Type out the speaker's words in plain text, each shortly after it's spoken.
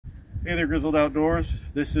Hey there, Grizld Outdoors.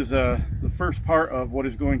 This is the first part of what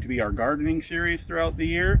is going to be our gardening series throughout the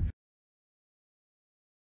year.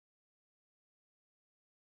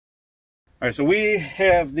 Alright, so we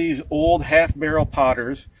have these old half-barrel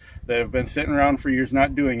potters that have been sitting around for years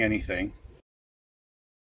not doing anything.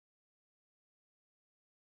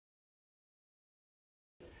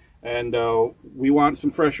 And we want some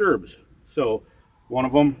fresh herbs. So one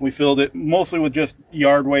of them, we filled it mostly with just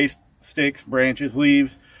yard waste, sticks, branches,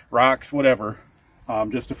 leaves, rocks, whatever.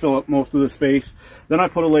 Just to fill up most of the space. Then I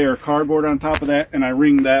put a layer of cardboard on top of that, and I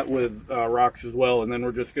ringed that with rocks as well. And then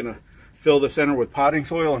we're just going to fill the center with potting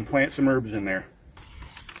soil and plant some herbs in there.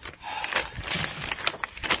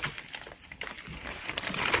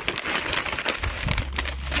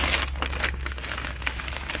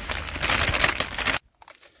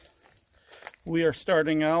 We are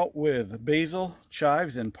starting out with basil,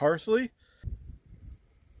 chives, and parsley.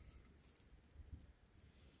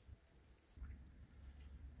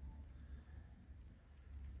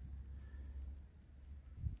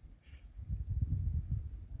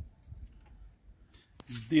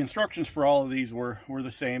 The instructions for all of these were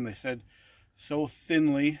the same. They said sow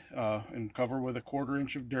thinly and cover with 1/4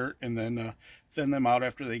 inch of dirt, and then thin them out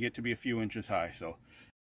after they get to be a few inches high. So